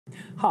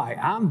Hi,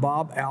 I'm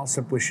Bob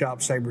Alsop with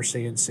ShopSabre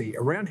CNC.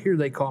 Around here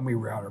they call me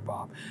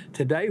Routerbob.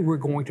 Today we're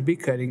going to be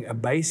cutting a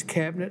base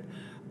cabinet,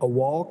 a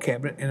wall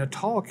cabinet, and a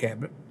tall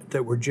cabinet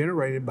that were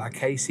generated by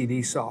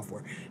KCD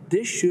software.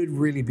 This should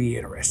really be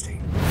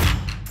interesting.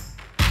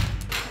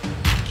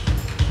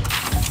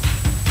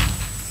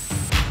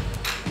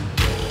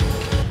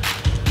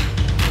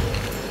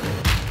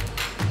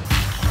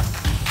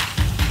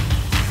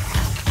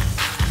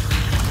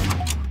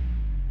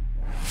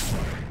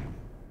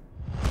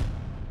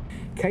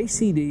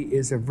 KCD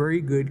is a very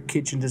good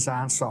kitchen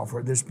design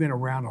software that's been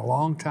around a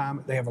long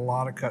time. They have a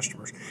lot of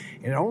customers.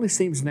 And it only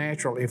seems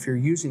natural if you're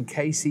using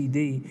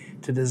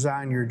KCD to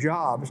design your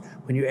jobs.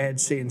 When you add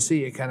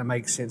CNC, it kind of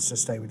makes sense to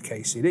stay with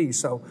KCD.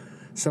 So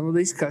some of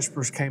these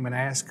customers came and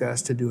asked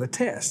us to do a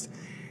test.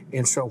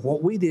 And so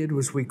what we did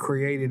was we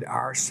created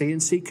our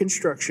CNC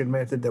construction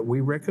method that we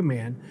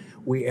recommend.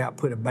 We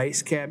output a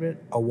base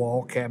cabinet, a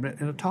wall cabinet,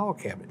 and a tall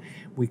cabinet.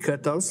 We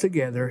cut those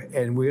together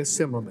and we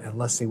assemble them, and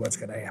let's see what's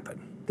going to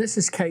happen. This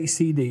is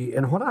KCD,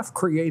 and what I've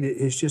created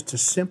is just a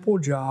simple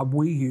job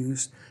we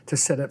use to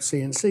set up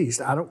CNCs.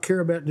 I don't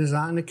care about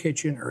designing the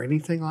kitchen or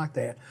anything like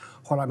that.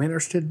 What I'm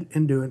interested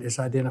in doing is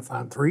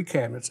identifying 3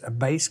 cabinets, a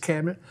base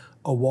cabinet,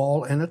 a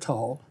wall, and a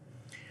tall,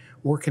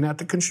 working out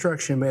the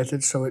construction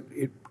method so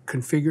it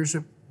configures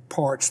the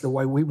parts the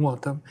way we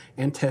want them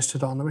and test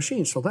it on the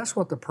machine. So that's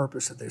what the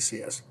purpose of this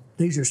is.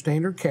 These are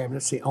standard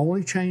cabinets. The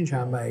only change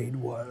I made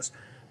was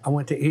I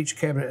went to each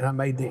cabinet and I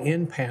made the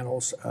end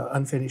panels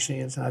unfinished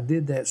ends, and I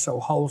did that so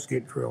holes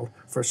get drilled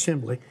for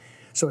assembly,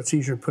 so it's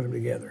easier to put them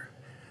together.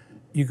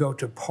 You go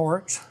to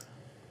parts,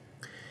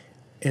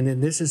 and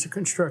then this is a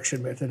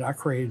construction method I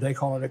created. They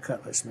call it a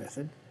cutlass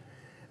method.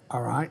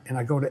 All right, and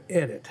I go to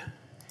edit,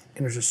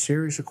 and there's a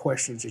series of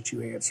questions that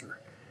you answer.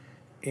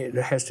 It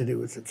has to do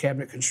with the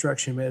cabinet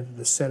construction method,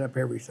 the setup,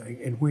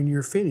 everything. And when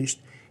you're finished,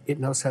 it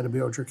knows how to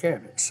build your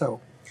cabinet.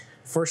 So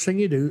first thing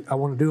you do, I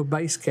want to do a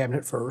base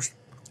cabinet first.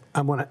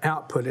 I'm going to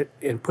output it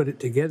and put it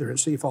together and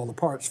see if all the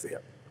parts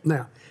fit.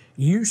 Now,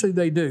 usually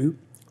they do.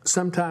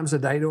 Sometimes the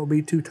data will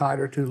be too tight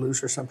or too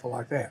loose or something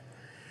like that.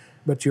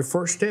 But your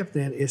first step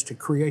then is to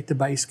create the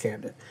base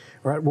cabinet.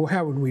 All right, well,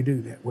 how would we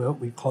do that? Well,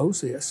 we close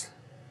this.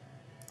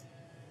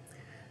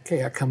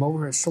 Okay, I come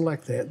over and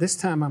select that. This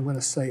time I'm going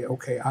to say,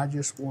 okay, I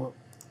just want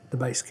the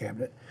base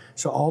cabinet.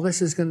 So all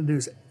this is going to do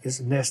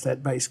is nest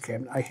that base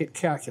cabinet. I hit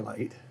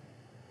calculate.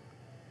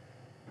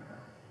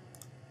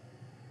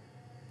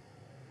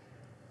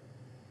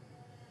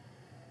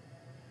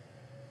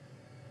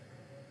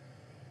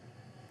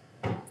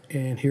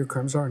 And here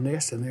comes our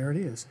nest, and there it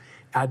is.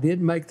 I did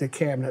make the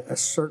cabinet a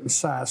certain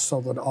size so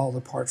that all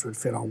the parts would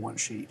fit on one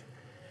sheet.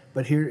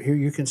 But here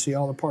you can see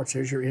all the parts.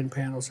 There's your end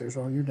panels, there's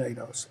all your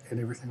dados, and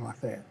everything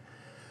like that.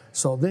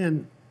 So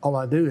then all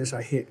I do is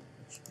I hit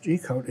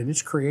G-code, and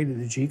it's created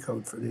a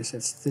G-code for this.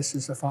 This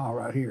is the file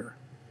right here.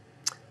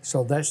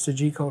 So that's the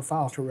G-code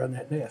file to run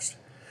that nest.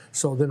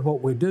 So then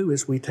what we do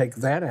is we take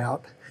that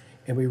out,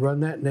 and we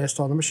run that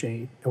nest on the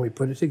machine, and we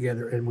put it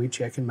together, and we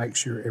check and make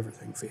sure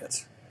everything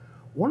fits.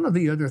 One of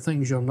the other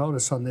things you'll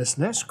notice on this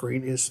nest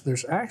screen is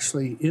there's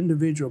actually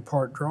individual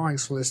part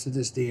drawings listed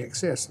as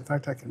DXS. In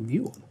fact, I can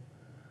view them.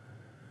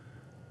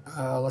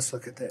 Let's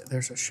look at that.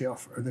 There's a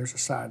shelf, or there's a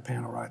side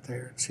panel right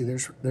there. See,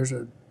 there's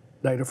a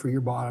data for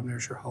your bottom,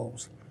 there's your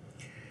holes.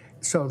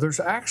 So there's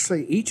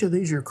actually, each of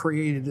these are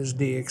created as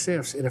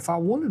DXFs, and if I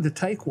wanted to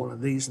take one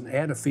of these and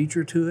add a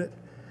feature to it,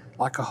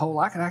 like a hole,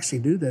 I could actually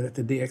do that at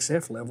the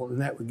DXF level, and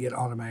that would get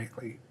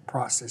automatically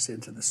processed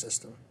into the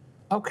system.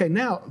 Okay,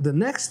 now the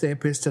next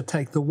step is to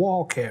take the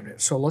wall cabinet.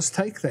 So let's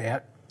take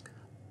that.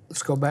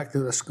 Let's go back to,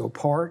 let's go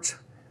parts,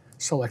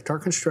 select our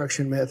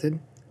construction method,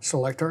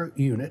 select our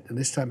unit, and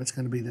this time it's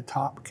going to be the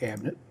top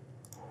cabinet.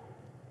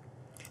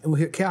 And we'll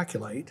hit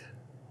calculate.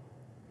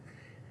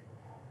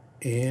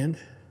 And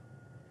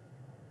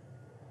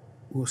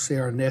we'll see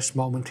our nest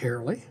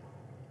momentarily.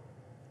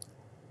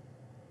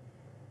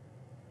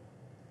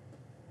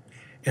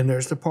 And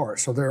there's the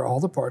parts. So there are all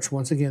the parts.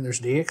 Once again, there's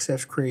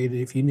DXFs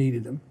created if you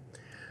needed them.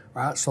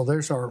 All right, so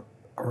there's our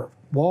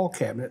wall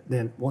cabinet.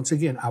 Then once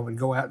again, I would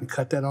go out and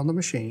cut that on the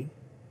machine.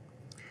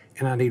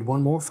 And I need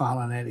one more file,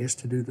 and that is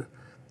to do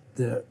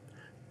the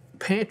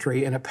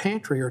pantry. And a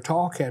pantry or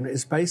tall cabinet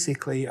is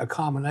basically a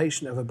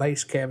combination of a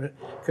base cabinet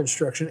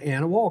construction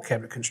and a wall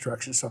cabinet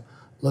construction. So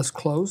let's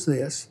close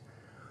this,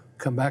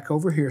 come back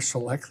over here,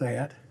 select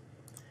that.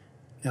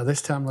 Now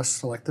this time let's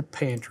select the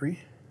pantry.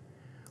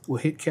 We'll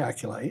hit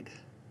calculate.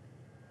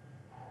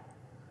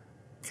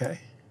 Okay.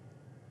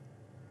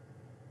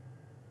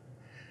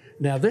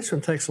 Now this one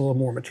takes a little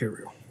more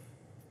material.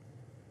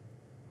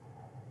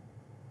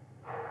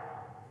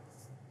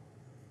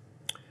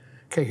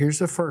 Okay, here's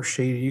the first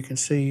sheet. You can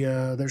see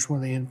there's one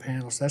of the end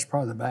panels. That's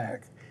probably the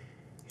back.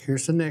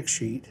 Here's the next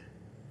sheet,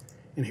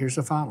 and here's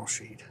the final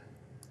sheet.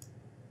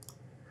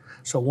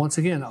 So once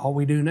again, all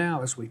we do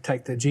now is we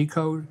take the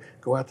G-code,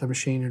 go out the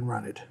machine, and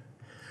run it.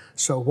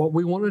 So what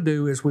we want to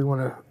do is we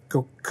want to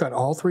go cut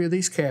all 3 of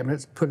these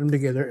cabinets, put them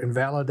together, and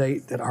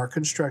validate that our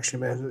construction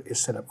method is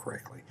set up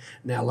correctly.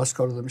 Now let's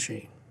go to the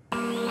machine.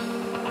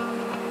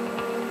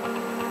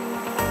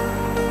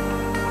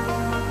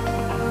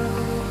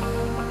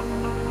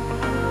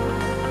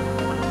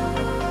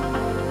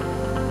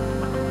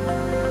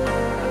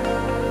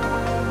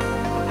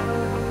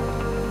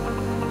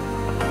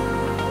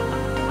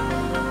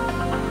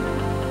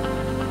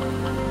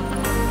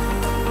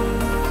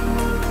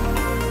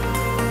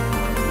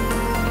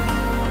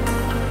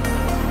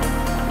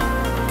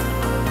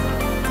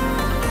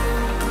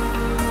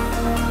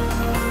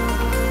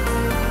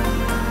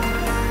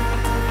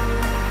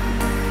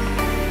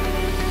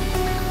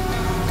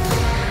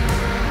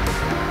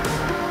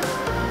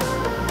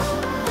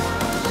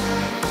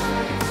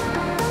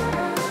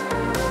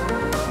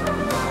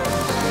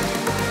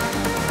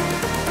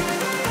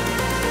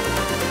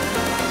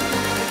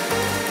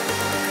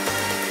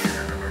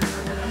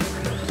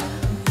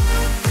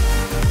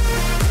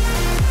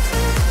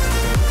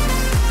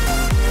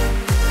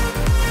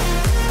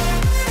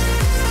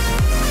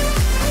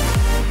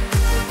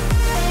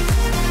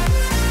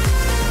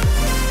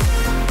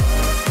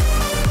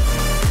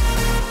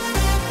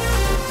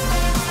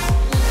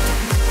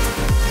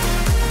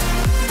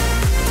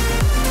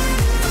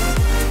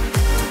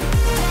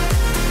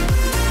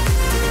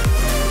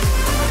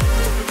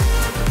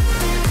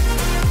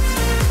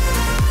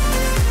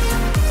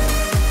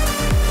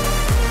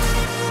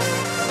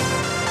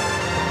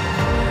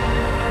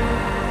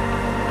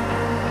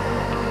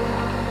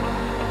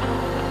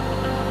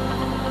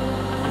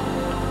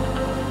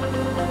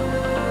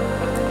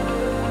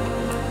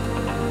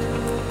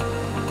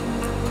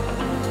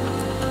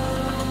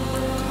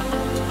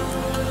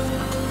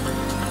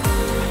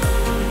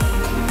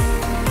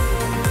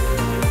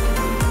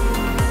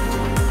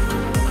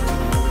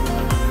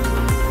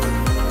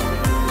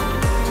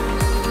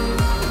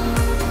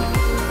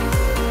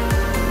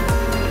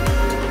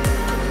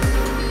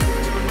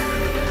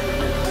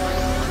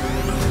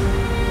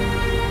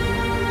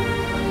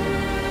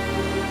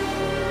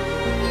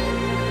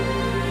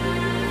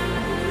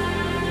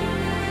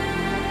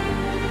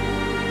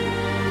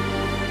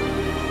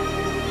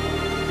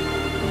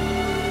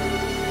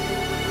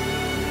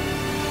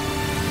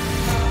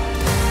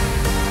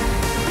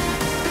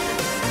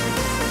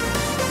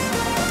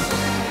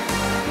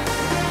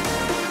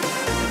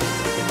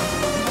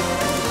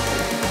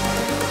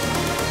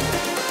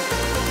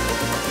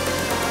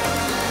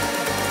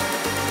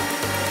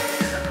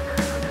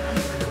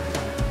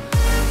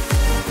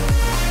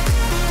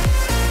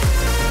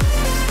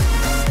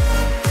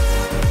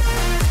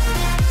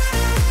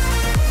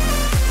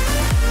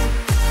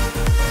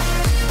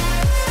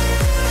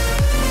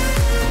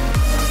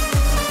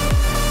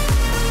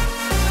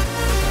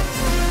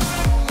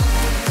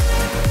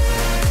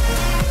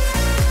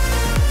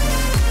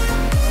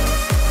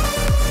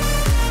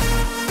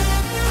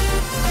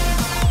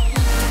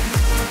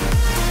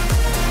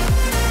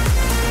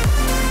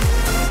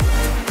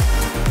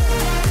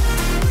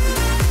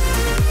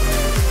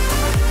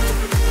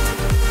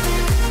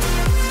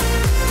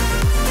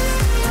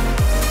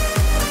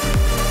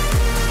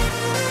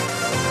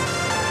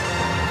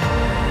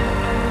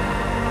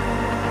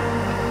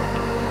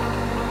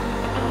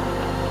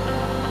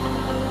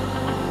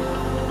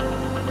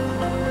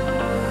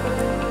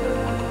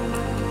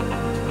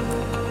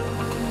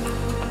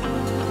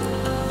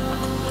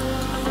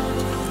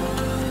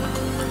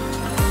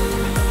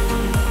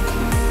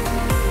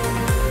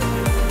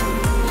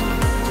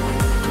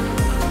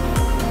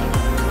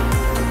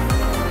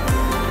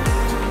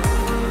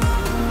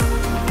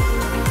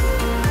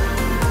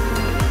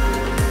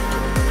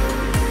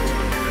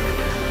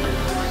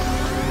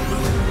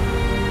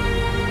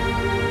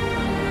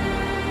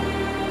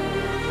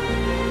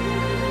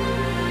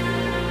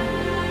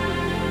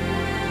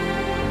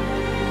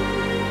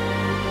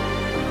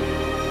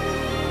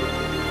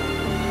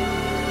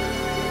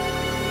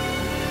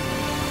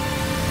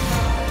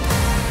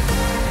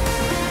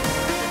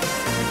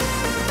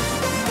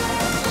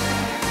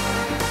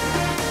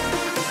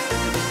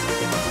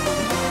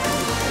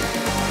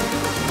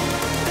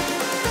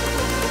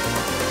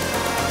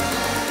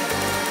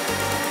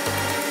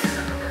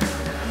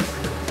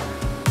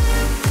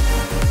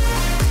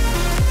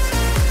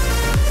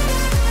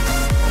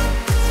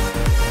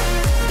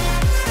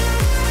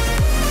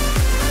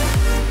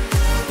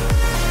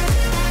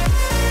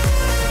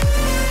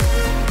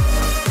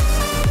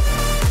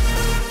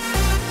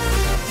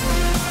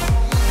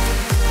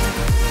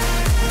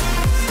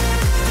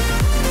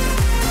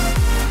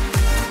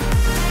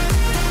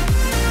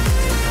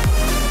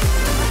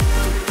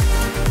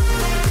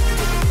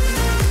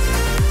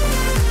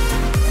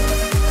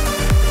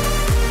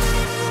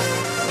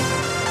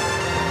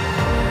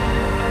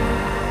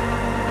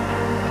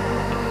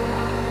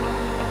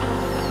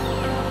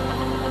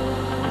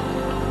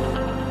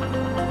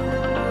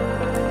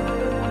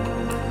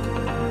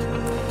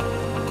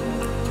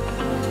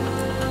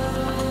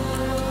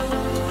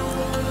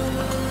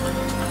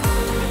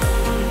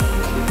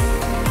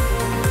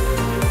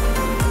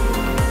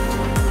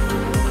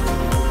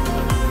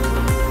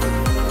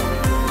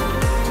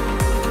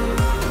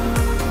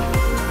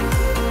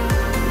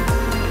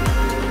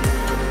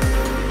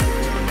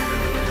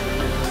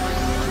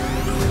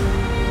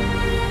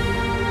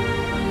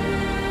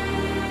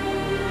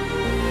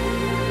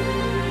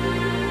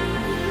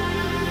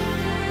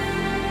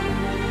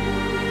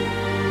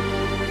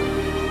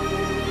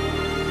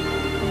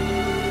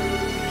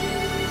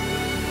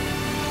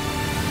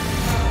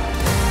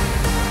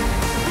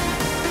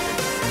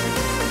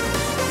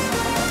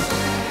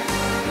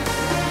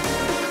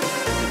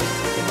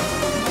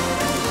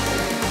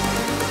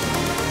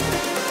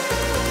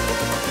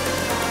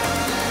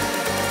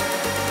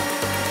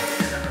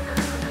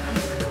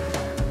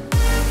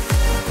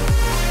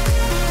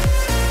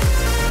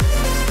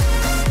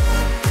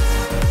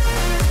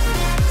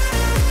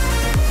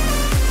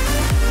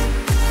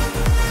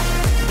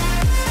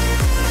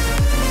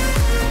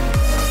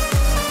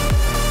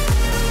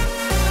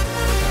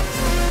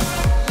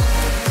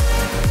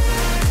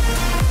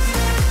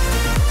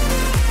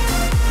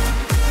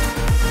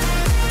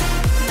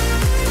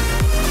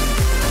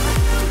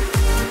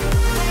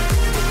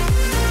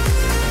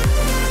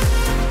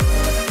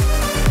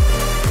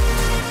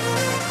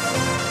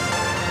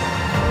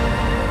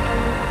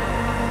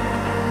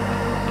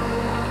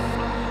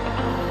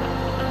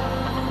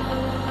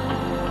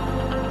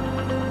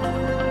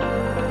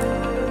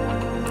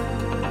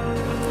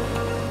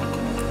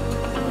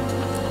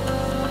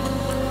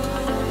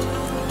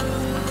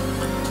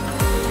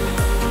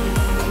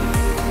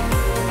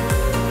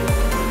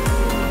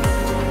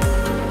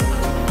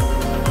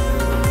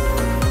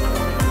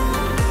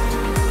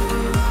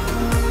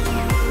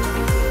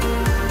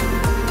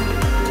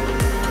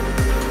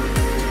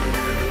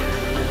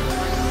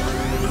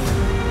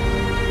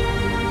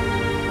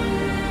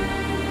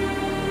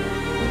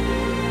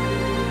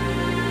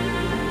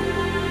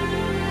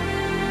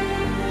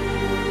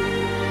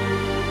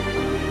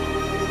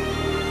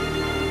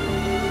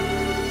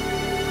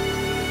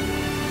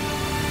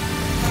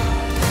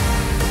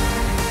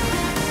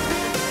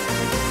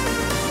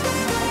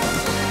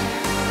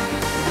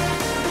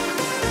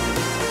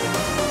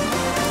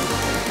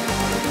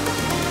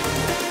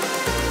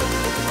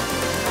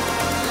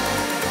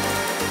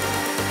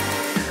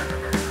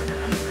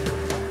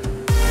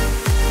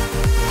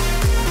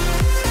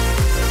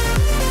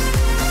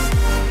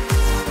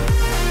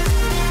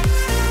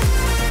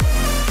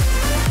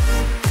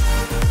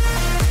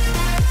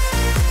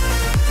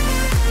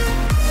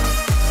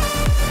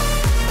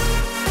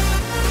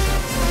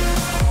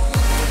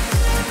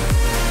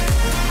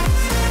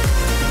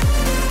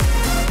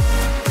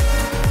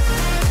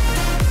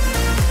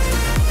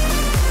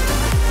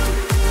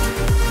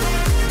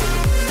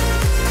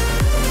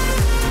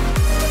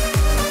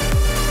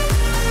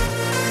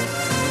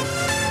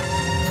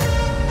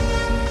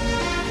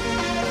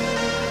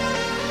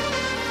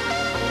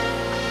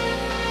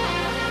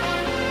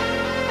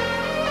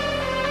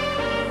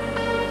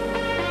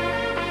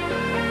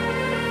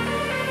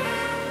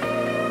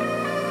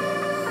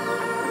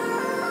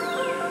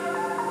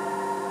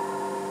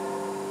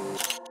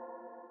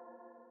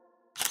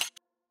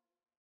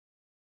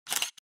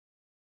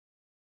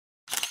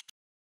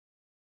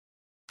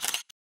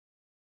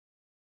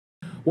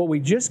 Well,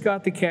 we just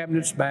got the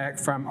cabinets back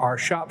from our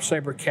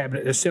ShopSabre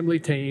cabinet assembly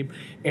team,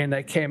 and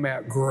they came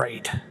out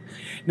great.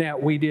 Now,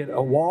 we did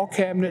a wall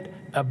cabinet,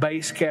 a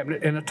base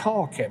cabinet, and a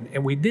tall cabinet.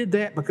 And we did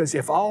that because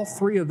if all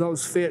three of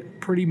those fit,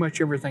 pretty much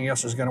everything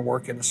else is going to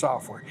work in the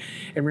software.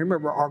 And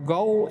remember, our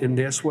goal in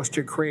this was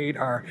to create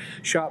our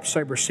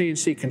ShopSabre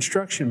CNC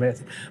construction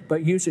method,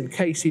 but using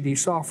KCD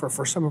software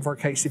for some of our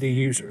KCD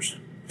users.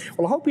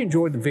 Well, I hope you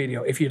enjoyed the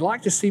video. If you'd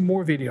like to see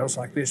more videos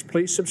like this,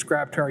 please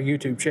subscribe to our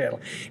YouTube channel.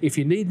 If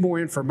you need more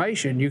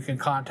information, you can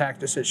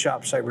contact us at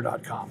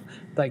shopsabre.com.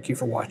 Thank you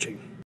for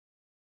watching.